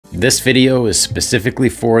This video is specifically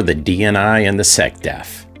for the DNI and the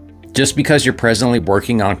SECDEF. Just because you're presently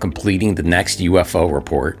working on completing the next UFO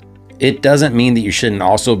report, it doesn't mean that you shouldn't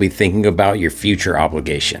also be thinking about your future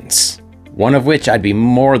obligations. One of which I'd be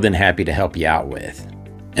more than happy to help you out with.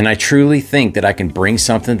 And I truly think that I can bring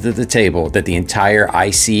something to the table that the entire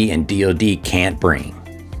IC and DoD can't bring.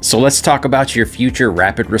 So let's talk about your future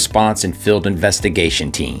rapid response and field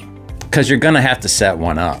investigation team. Because you're gonna have to set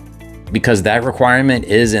one up. Because that requirement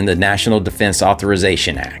is in the National Defense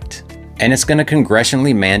Authorization Act. And it's gonna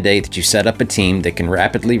congressionally mandate that you set up a team that can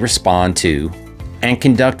rapidly respond to and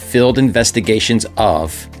conduct field investigations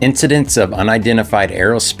of incidents of unidentified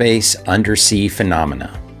aerospace-undersea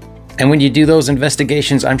phenomena. And when you do those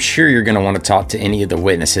investigations, I'm sure you're going to want to talk to any of the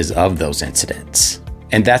witnesses of those incidents.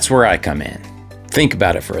 And that's where I come in. Think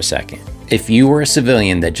about it for a second. If you were a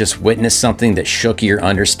civilian that just witnessed something that shook your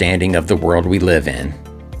understanding of the world we live in,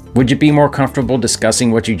 would you be more comfortable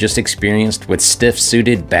discussing what you just experienced with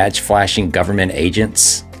stiff-suited, badge-flashing government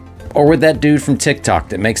agents? Or with that dude from TikTok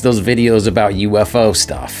that makes those videos about UFO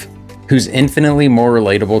stuff, who's infinitely more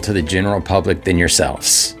relatable to the general public than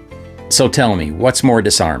yourselves? So tell me, what's more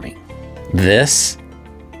disarming? This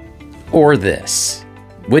or this?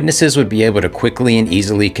 Witnesses would be able to quickly and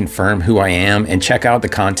easily confirm who I am and check out the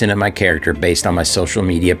content of my character based on my social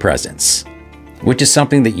media presence, which is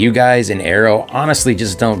something that you guys in Aero honestly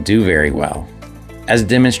just don't do very well, as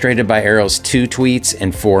demonstrated by Aero's 2 tweets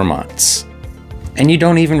in 4 months. And you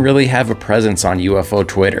don't even really have a presence on UFO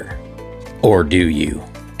Twitter. Or do you?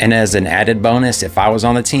 And as an added bonus, if I was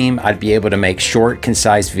on the team, I'd be able to make short,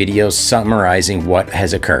 concise videos summarizing what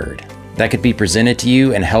has occurred. That could be presented to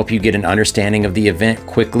you and help you get an understanding of the event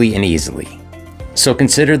quickly and easily. So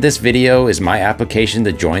consider this video as my application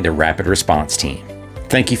to join the Rapid Response team.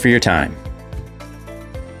 Thank you for your time.